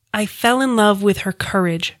I fell in love with her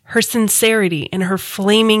courage, her sincerity, and her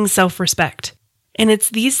flaming self-respect. And it's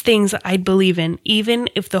these things I'd believe in, even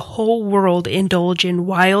if the whole world indulged in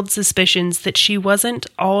wild suspicions that she wasn't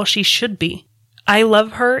all she should be. I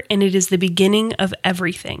love her, and it is the beginning of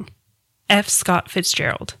everything. F. Scott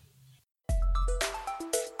Fitzgerald.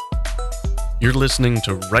 You're listening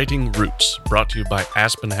to Writing Roots, brought to you by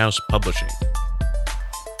Aspen House Publishing.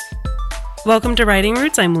 Welcome to Writing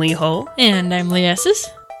Roots. I'm Lee Hull. And I'm Lee Esses.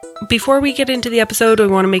 Before we get into the episode, we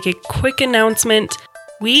want to make a quick announcement.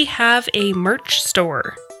 We have a merch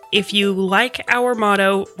store. If you like our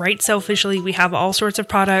motto, Write Selfishly, we have all sorts of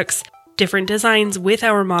products, different designs with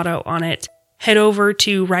our motto on it. Head over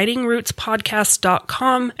to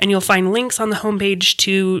writingrootspodcast.com and you'll find links on the homepage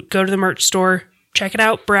to go to the merch store. Check it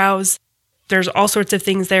out, browse. There's all sorts of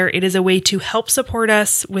things there. It is a way to help support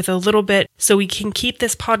us with a little bit so we can keep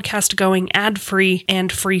this podcast going ad-free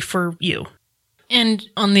and free for you. And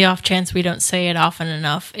on the off chance we don't say it often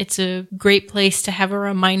enough, it's a great place to have a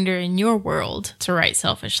reminder in your world to write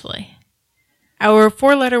selfishly. Our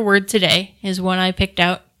 4-letter word today is one I picked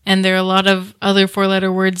out, and there are a lot of other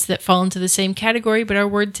 4-letter words that fall into the same category, but our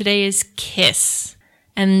word today is kiss.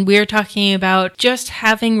 And we're talking about just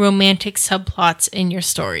having romantic subplots in your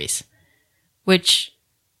stories. Which,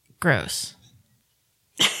 gross.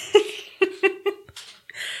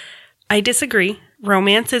 I disagree.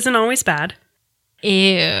 Romance isn't always bad.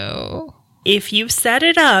 Ew. If you set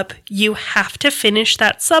it up, you have to finish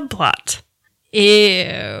that subplot.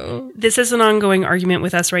 Ew. This is an ongoing argument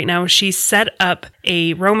with us right now. She set up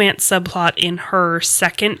a romance subplot in her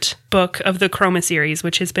second book of the Chroma series,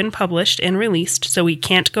 which has been published and released, so we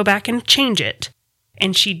can't go back and change it.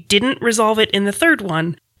 And she didn't resolve it in the third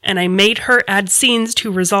one, and I made her add scenes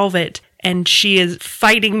to resolve it, and she is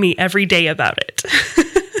fighting me every day about it.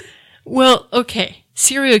 Well, okay.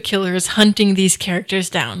 Serial killers hunting these characters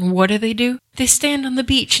down. What do? They stand on the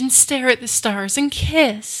beach and stare at the stars and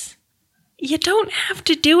kiss. You don't have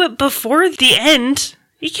to do it before the end.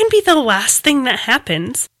 It can be the last thing that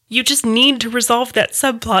happens. You just need to resolve that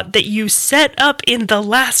subplot that you set up in the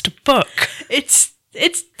last book. It's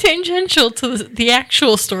tangential to the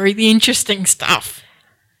actual story, the interesting stuff.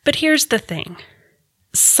 But here's the thing.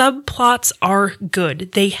 Subplots are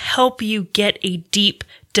good. They help you get a deep,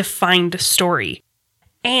 defined story.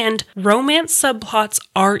 And romance subplots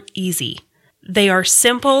are easy. They are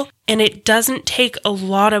simple, and it doesn't take a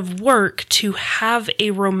lot of work to have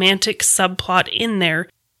a romantic subplot in there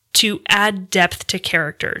to add depth to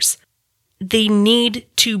characters. They need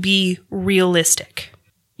to be realistic.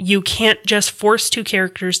 You can't just force two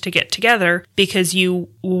characters to get together because you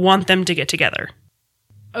want them to get together.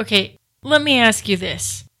 Okay, let me ask you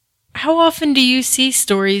this. How often do you see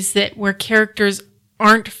stories where characters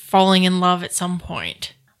aren't falling in love at some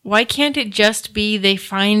point? Why can't it just be they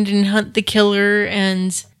find and hunt the killer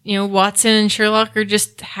and, Watson and Sherlock are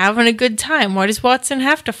just having a good time? Why does Watson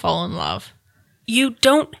have to fall in love? You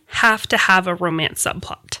don't have to have a romance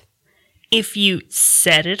subplot. If you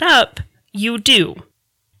set it up, you do.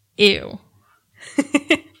 Ew.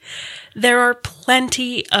 There are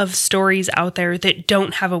plenty of stories out there that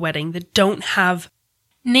don't have a wedding, that don't have...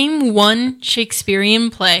 Name one Shakespearean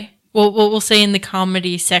play. Well, we'll say in the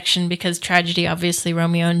comedy section, because tragedy, obviously,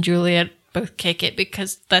 Romeo and Juliet both kick it,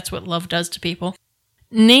 because that's what love does to people.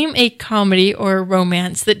 Name a comedy or a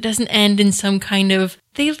romance that doesn't end in some kind of,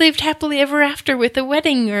 they lived happily ever after with a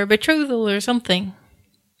wedding or a betrothal or something.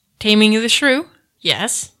 Taming of the Shrew?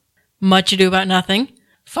 Yes. Much Ado About Nothing?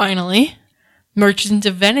 Finally. Merchant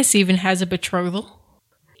of Venice even has a betrothal.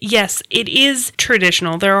 Yes, it is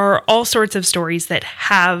traditional. There are all sorts of stories that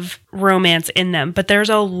have romance in them, but there's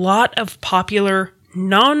a lot of popular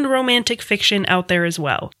non-romantic fiction out there as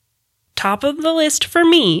well. Top of the list for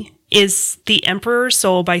me is The Emperor's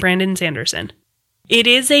Soul by Brandon Sanderson. It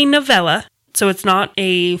is a novella, so it's not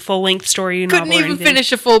a full-length story novel. Couldn't even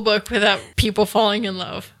finish a full book without people falling in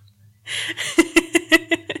love.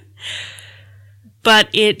 But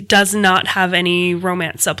it does not have any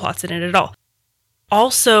romance subplots in it at all.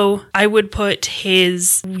 Also, I would put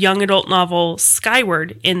his young adult novel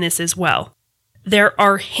Skyward in this as well. There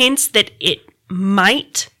are hints that it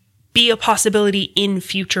might be a possibility in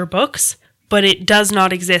future books, but it does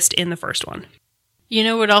not exist in the first one. You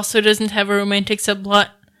know what also doesn't have a romantic subplot?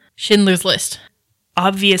 Schindler's List.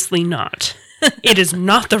 Obviously not. It is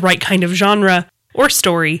not the right kind of genre or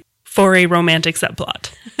story for a romantic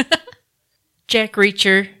subplot. Jack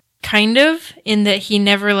Reacher, kind of, in that he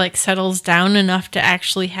never settles down enough to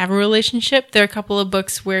actually have a relationship. There are a couple of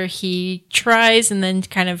books where he tries and then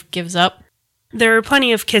kind of gives up. There are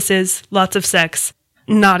plenty of kisses, lots of sex,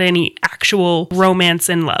 not any actual romance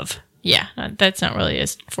and love. Yeah, that's not really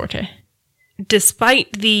his forte.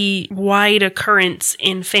 Despite the wide occurrence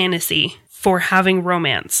in fantasy for having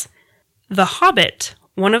romance, The Hobbit,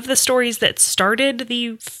 one of the stories that started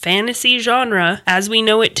the fantasy genre as we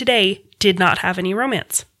know it today, did not have any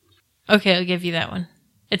romance. Okay, I'll give you that one.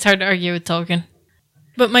 It's hard to argue with Tolkien.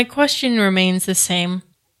 But my question remains the same.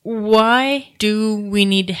 Why do we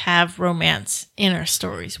need to have romance in our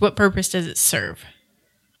stories? What purpose does it serve?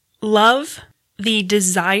 Love, the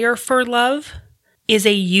desire for love, is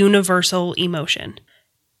a universal emotion.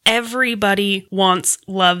 Everybody wants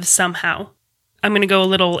love somehow. I'm going to go a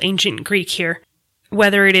little ancient Greek here.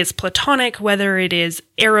 Whether it is platonic, whether it is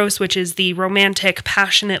eros, which is the romantic,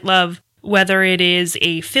 passionate love, whether it is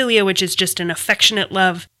a philia, which is just an affectionate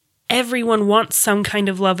love, everyone wants some kind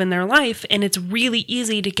of love in their life, and it's really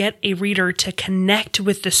easy to get a reader to connect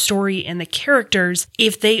with the story and the characters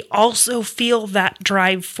if they also feel that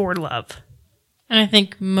drive for love. And I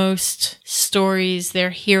think most stories,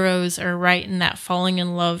 their heroes are right in that falling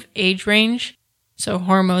in love age range. So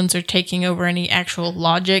hormones are taking over any actual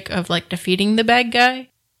logic of like defeating the bad guy.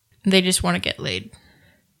 They just want to get laid.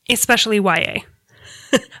 Especially YA.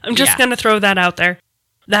 I'm just going to throw that out there.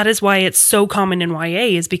 That is why it's so common in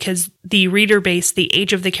YA, is because the reader base, the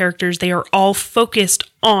age of the characters, they are all focused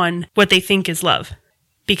on what they think is love.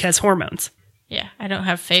 Because hormones. Yeah, I don't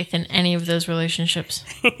have faith in any of those relationships.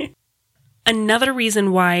 Another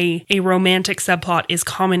reason why a romantic subplot is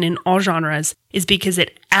common in all genres is because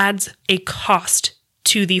it adds a cost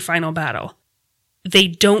to the final battle. They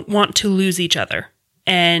don't want to lose each other,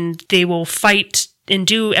 and they will fight and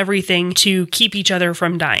do everything to keep each other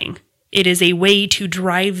from dying. It is a way to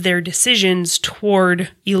drive their decisions toward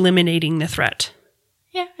eliminating the threat.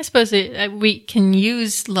 Yeah, I suppose we can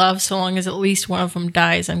use love so long as at least one of them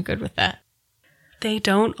dies. I'm good with that. They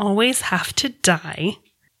don't always have to die.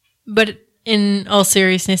 But in all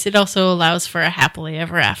seriousness, it also allows for a happily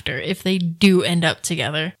ever after if they do end up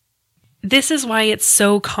together. This is why it's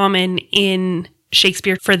so common in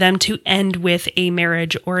Shakespeare for them to end with a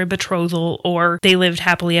marriage or a betrothal or they lived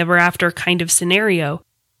happily ever after kind of scenario,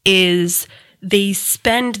 is they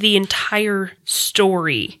spend the entire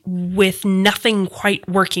story with nothing quite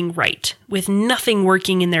working right, with nothing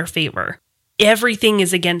working in their favor. Everything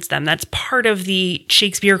is against them. That's part of the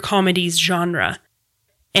Shakespeare comedies genre.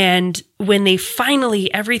 And when they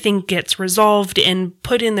finally, everything gets resolved and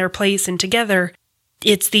put in their place and together,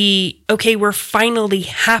 it's the, okay, we're finally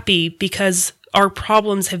happy because our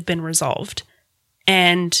problems have been resolved.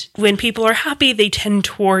 And when people are happy, they tend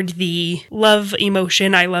toward the love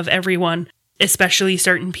emotion. I love everyone, especially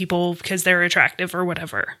certain people because they're attractive or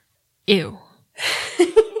whatever. Ew.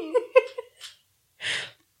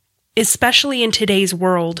 Especially in today's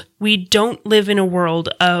world, we don't live in a world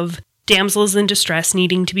of damsels in distress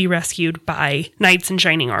needing to be rescued by knights in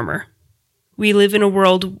shining armor. We live in a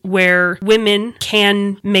world where women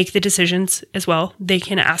can make the decisions as well. They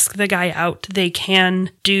can ask the guy out. They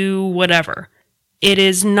can do whatever. It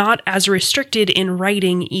is not as restricted in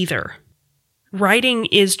writing either. Writing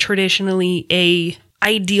is traditionally a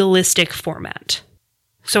idealistic format.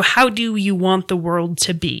 So how do you want the world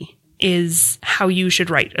to be is how you should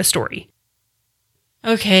write a story.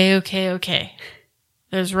 Okay.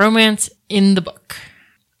 There's romance in the book.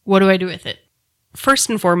 What do I do with it? First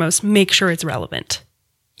and foremost, make sure it's relevant.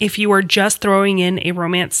 If you are just throwing in a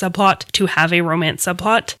romance subplot to have a romance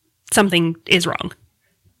subplot, something is wrong.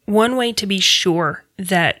 One way to be sure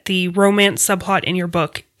that the romance subplot in your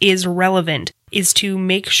book is relevant is to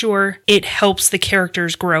make sure it helps the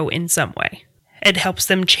characters grow in some way. It helps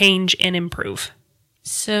them change and improve.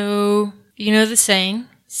 So, you know the saying,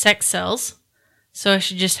 sex sells. So I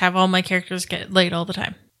should just have all my characters get laid all the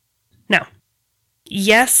time. No.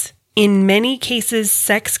 Yes, in many cases,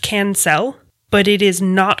 sex can sell, but it is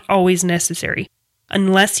not always necessary.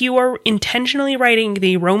 Unless you are intentionally writing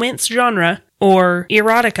the romance genre or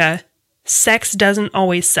erotica, sex doesn't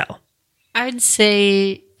always sell. I'd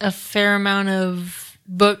say a fair amount of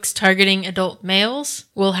books targeting adult males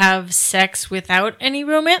will have sex without any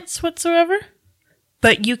romance whatsoever.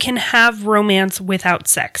 But you can have romance without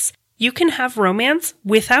sex. You can have romance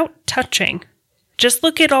without touching. Just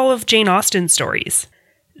look at all of Jane Austen's stories.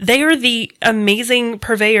 They are the amazing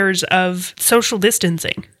purveyors of social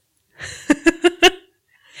distancing.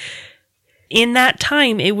 In that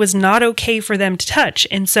time, it was not okay for them to touch.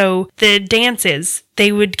 And so the dances,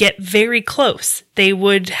 they would get very close. They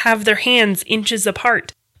would have their hands inches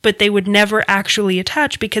apart, but they would never actually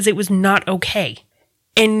attach because it was not okay.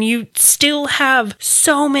 And you still have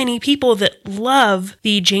so many people that love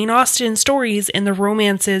the Jane Austen stories and the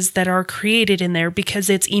romances that are created in there because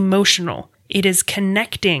it's emotional. It is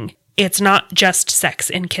connecting. It's not just sex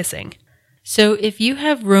and kissing. So if you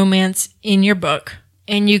have romance in your book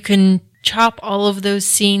and you can chop all of those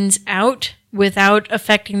scenes out without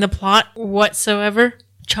affecting the plot whatsoever,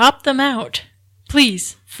 chop them out.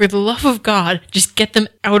 Please, for the love of God, just get them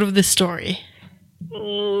out of the story.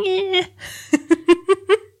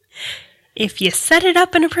 If you set it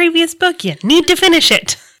up in a previous book, you need to finish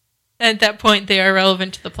it. At that point, they are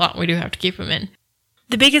relevant to the plot. We do have to keep them in.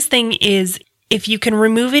 The biggest thing is if you can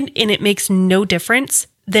remove it and it makes no difference,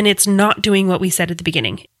 then it's not doing what we said at the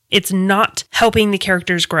beginning. It's not helping the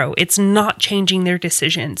characters grow. It's not changing their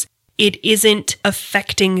decisions. It isn't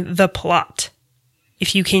affecting the plot.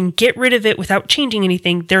 If you can get rid of it without changing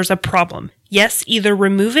anything, there's a problem. Yes, either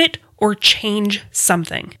remove it or change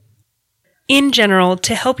something. In general,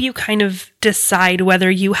 to help you kind of decide whether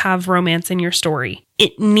you have romance in your story,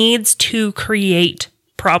 it needs to create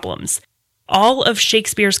problems. All of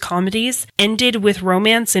Shakespeare's comedies ended with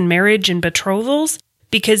romance and marriage and betrothals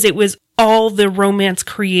because it was all the romance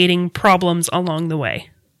creating problems along the way.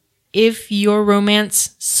 If your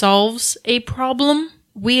romance solves a problem,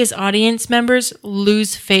 we as audience members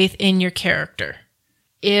lose faith in your character.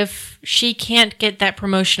 If she can't get that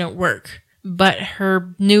promotion at work, but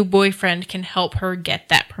her new boyfriend can help her get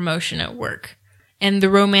that promotion at work, and the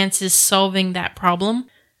romance is solving that problem,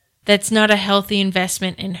 that's not a healthy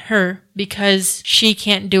investment in her because she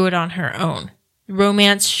can't do it on her own.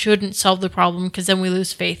 Romance shouldn't solve the problem because then we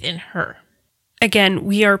lose faith in her. Again,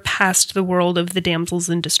 we are past the world of the damsels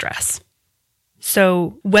in distress.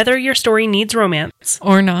 So whether your story needs romance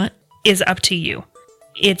or not is up to you.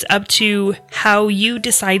 It's up to how you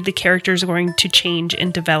decide the characters are going to change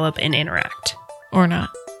and develop and interact. Or not.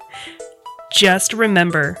 Just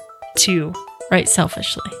remember to write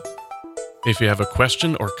selfishly. If you have a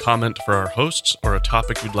question or comment for our hosts or a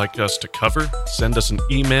topic you'd like us to cover, send us an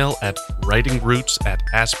email at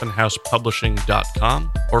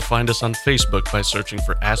writingroots@aspenhousepublishing.com or find us on Facebook by searching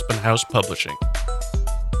for Aspen House Publishing.